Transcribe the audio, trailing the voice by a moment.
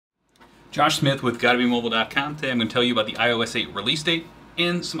Josh Smith with GottaBeMobile.com. Today I'm going to tell you about the iOS 8 release date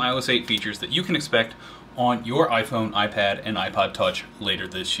and some iOS 8 features that you can expect on your iPhone, iPad, and iPod Touch later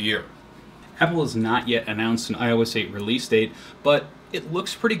this year. Apple has not yet announced an iOS 8 release date, but it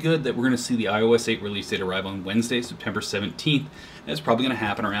looks pretty good that we're going to see the iOS 8 release date arrive on Wednesday, September 17th. That's probably going to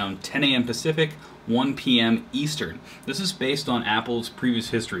happen around 10 a.m. Pacific, 1 p.m. Eastern. This is based on Apple's previous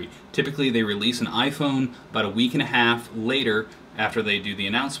history. Typically, they release an iPhone about a week and a half later after they do the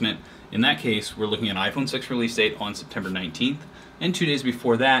announcement. In that case, we're looking at an iPhone 6 release date on September 19th, and 2 days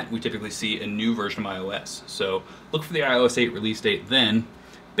before that, we typically see a new version of iOS. So look for the iOS 8 release date then,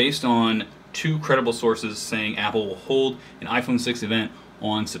 based on two credible sources saying Apple will hold an iPhone 6 event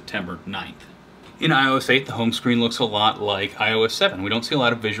on September 9th. In iOS 8, the home screen looks a lot like iOS 7. We don't see a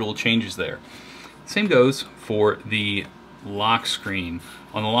lot of visual changes there. Same goes for the lock screen.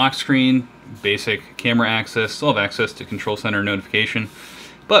 On the lock screen, basic camera access, still have access to Control Center notification.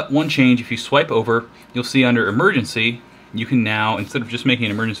 But one change, if you swipe over, you'll see under Emergency, you can now, instead of just making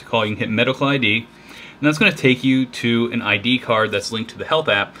an emergency call, you can hit Medical ID, and that's going to take you to an ID card that's linked to the Health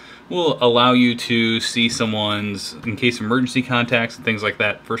app. Will allow you to see someone's, in case of emergency contacts and things like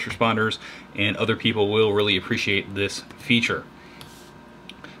that, first responders and other people will really appreciate this feature.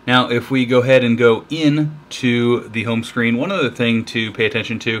 Now, if we go ahead and go into the home screen, one other thing to pay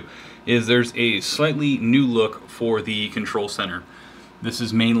attention to is there's a slightly new look for the Control Center. This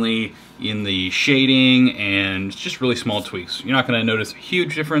is mainly in the shading and just really small tweaks. You're not going to notice a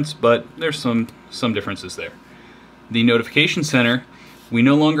huge difference, but there's some differences there. The Notification Center, we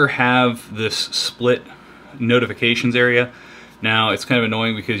no longer have this split notifications area. Now, it's kind of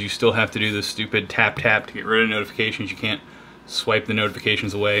annoying because you still have to do this stupid tap to get rid of notifications. You can't swipe the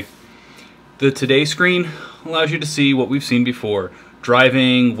notifications away. The Today screen allows you to see what we've seen before: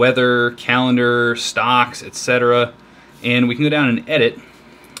 driving, weather, calendar, stocks, etc. And we can go down and edit,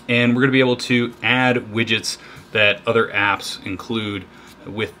 and we're going to be able to add widgets that other apps include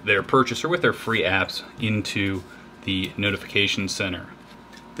with their purchase or with their free apps into the Notification Center.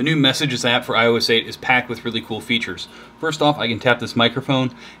 The new Messages app for iOS 8 is packed with really cool features. First off, I can tap this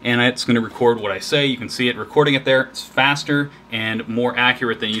microphone and it's going to record what I say. You can see it recording it there. It's faster and more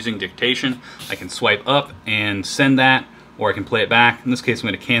accurate than using dictation. I can swipe up and send that, or I can play it back. In this case, I'm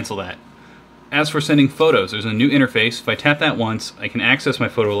going to cancel that. As for sending photos, there's a new interface. If I tap that once, I can access my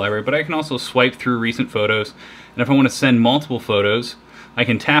photo library, but I can also swipe through recent photos. And if I want to send multiple photos, I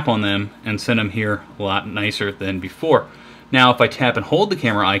can tap on them and send them here a lot nicer than before. Now, if I tap and hold the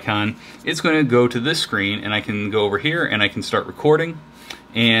camera icon, it's going to go to this screen, and I can go over here and I can start recording,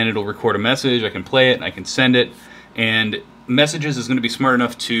 and it'll record a message. I can play it, I can send it, and Messages is going to be smart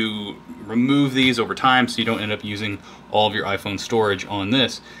enough to remove these over time so you don't end up using all of your iPhone storage on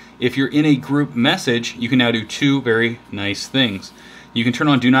this. If you're in a group message, you can now do two very nice things. You can turn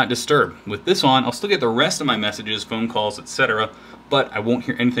on Do Not Disturb. With this on, I'll still get the rest of my messages, phone calls, etc., but I won't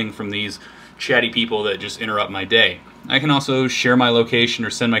hear anything from these chatty people that just interrupt my day. I can also share my location or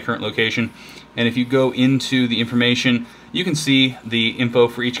send my current location, and if you go into the information, you can see the info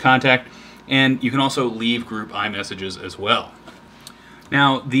for each contact, and you can also leave group iMessages as well.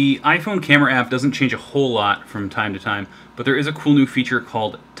 Now, the iPhone camera app doesn't change a whole lot from time to time, but there is a cool new feature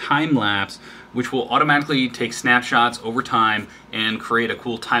called time-lapse, which will automatically take snapshots over time and create a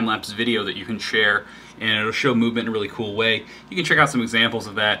cool time-lapse video that you can share, and it'll show movement in a really cool way. You can check out some examples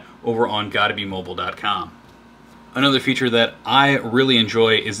of that over on GottaBeMobile.com. Another feature that I really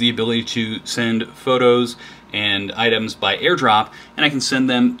enjoy is the ability to send photos and items by AirDrop, and I can send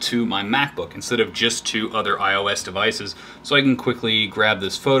them to my MacBook instead of just to other iOS devices. So I can quickly grab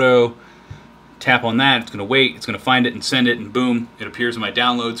this photo, tap on that, it's going to wait, it's going to find it and send it, and boom, it appears in my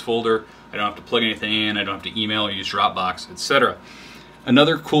Downloads folder. I don't have to plug anything in, I don't have to email or use Dropbox, etc.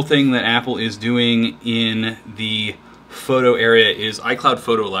 Another cool thing that Apple is doing in the photo area is iCloud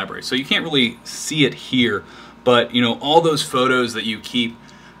Photo Library. So you can't really see it here, but you know, all those photos that you keep,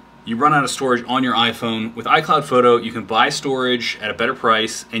 you run out of storage on your iPhone. With iCloud Photo, you can buy storage at a better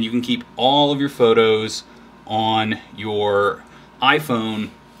price, and you can keep all of your photos on your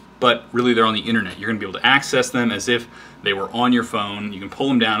iPhone, but really they're on the internet. You're going to be able to access them as if they were on your phone. You can pull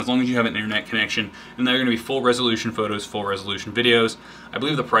them down as long as you have an internet connection, and they're going to be full resolution photos, full resolution videos. I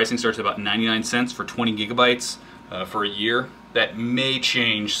believe the pricing starts at about 99 cents for 20 gigabytes for a year. That may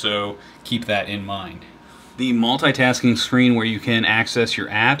change, so keep that in mind. The multitasking screen where you can access your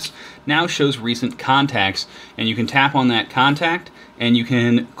apps now shows recent contacts, and you can tap on that contact and you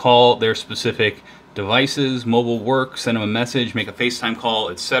can call their specific devices, mobile work, send them a message, make a FaceTime call,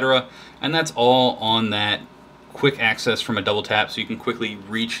 etc. And that's all on that quick access from a double tap, so you can quickly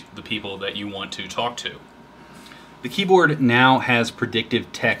reach the people that you want to talk to. The keyboard now has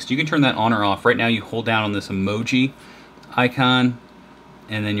predictive text. You can turn that on or off. Right now you hold down on this emoji icon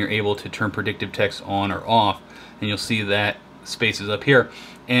and then you're able to turn predictive text on or off, and you'll see that space is up here.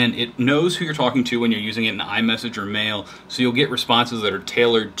 And it knows who you're talking to when you're using it in iMessage or mail, so you'll get responses that are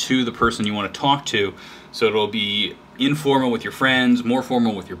tailored to the person you want to talk to. So it'll be informal with your friends, more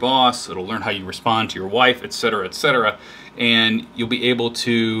formal with your boss, it'll learn how you respond to your wife, etc., etc. And you'll be able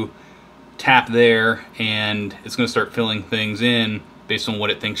to tap there and it's going to start filling things in based on what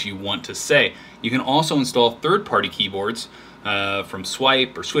it thinks you want to say. You can also install third-party keyboards from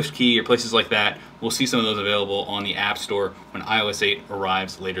Swipe or SwiftKey or places like that. We'll see some of those available on the App Store when iOS 8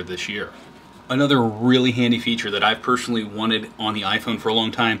 arrives later this year. Another really handy feature that I've personally wanted on the iPhone for a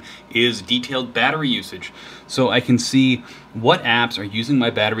long time is detailed battery usage. So I can see what apps are using my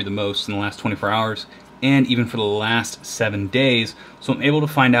battery the most in the last 24 hours and even for the last 7 days. So I'm able to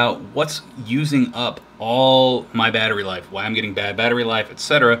find out what's using up all my battery life, why I'm getting bad battery life,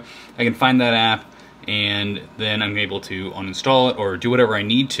 etc. I can find that app and then I'm able to uninstall it or do whatever I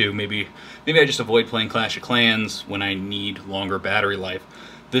need to. Maybe I just avoid playing Clash of Clans when I need longer battery life.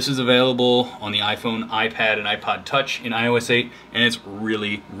 This is available on the iPhone, iPad, and iPod Touch in iOS 8, and it's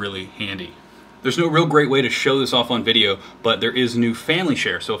really, really handy. There's no real great way to show this off on video, but there is new family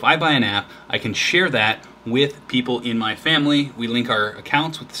share. So if I buy an app, I can share that with people in my family. We link our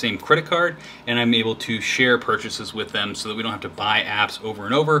accounts with the same credit card, and I'm able to share purchases with them so that we don't have to buy apps over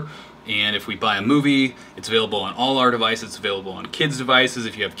and over. And if we buy a movie, it's available on all our devices, it's available on kids' devices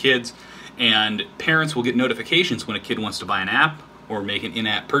if you have kids, and parents will get notifications when a kid wants to buy an app or make an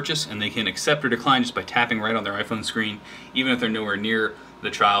in-app purchase, and they can accept or decline just by tapping right on their iPhone screen, even if they're nowhere near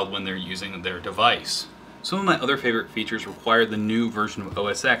the child when they're using their device. Some of my other favorite features require the new version of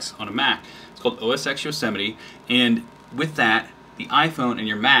OS X on a Mac. It's called OS X Yosemite, and with that, the iPhone and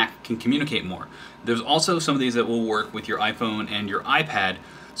your Mac can communicate more. There's also some of these that will work with your iPhone and your iPad.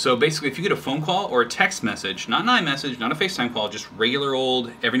 So basically, if you get a phone call or a text message, not an iMessage, not a FaceTime call, just regular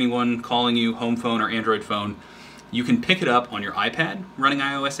old everyone calling you, home phone or Android phone, you can pick it up on your iPad running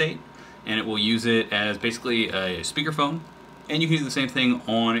iOS 8, and it will use it as basically a speakerphone. And you can do the same thing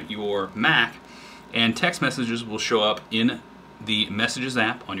on your Mac, and text messages will show up in the Messages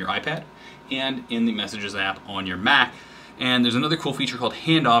app on your iPad and in the Messages app on your Mac. And there's another cool feature called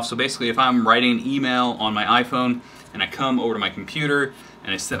handoff. So basically, if I'm writing an email on my iPhone and I come over to my computer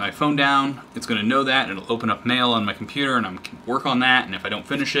and I set my phone down, it's going to know that and it'll open up mail on my computer and I can work on that. And if I don't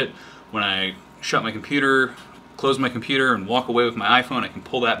finish it, when I shut my computer, close my computer and walk away with my iPhone, I can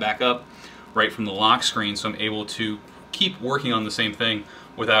pull that back up right from the lock screen, so I'm able to keep working on the same thing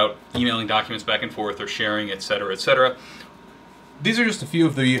without emailing documents back and forth or sharing, etc., etc. These are just a few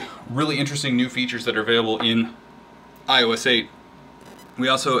of the really interesting new features that are available in iOS 8. We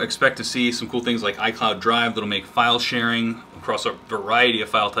also expect to see some cool things like iCloud Drive that'll make file sharing across a variety of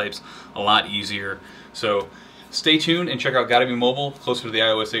file types a lot easier. So stay tuned and check out Gotta Be Mobile closer to the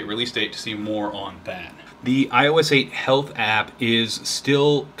iOS 8 release date to see more on that. The iOS 8 Health app is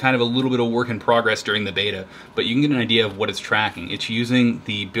still kind of a little bit of work in progress during the beta, but you can get an idea of what it's tracking. It's using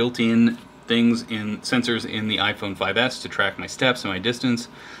the built-in sensors in the iPhone 5S to track my steps and my distance.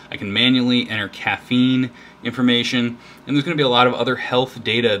 I can manually enter caffeine information, and there's going to be a lot of other health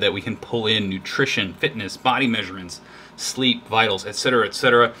data that we can pull in: nutrition, fitness, body measurements, sleep, vitals, etc.,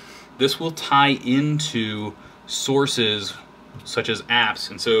 etc. This will tie into sources such as apps,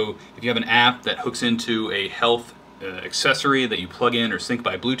 and so if you have an app that hooks into a health accessory that you plug in or sync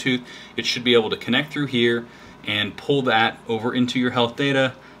by Bluetooth, it should be able to connect through here and pull that over into your health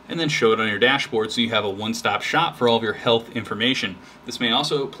data and then show it on your dashboard, so you have a one-stop shop for all of your health information. This may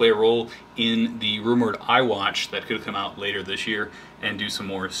also play a role in the rumored iWatch that could come out later this year and do some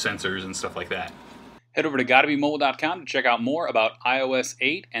more sensors and stuff like that. Head over to GottaBeMobile.com to check out more about iOS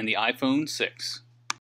 8 and the iPhone 6.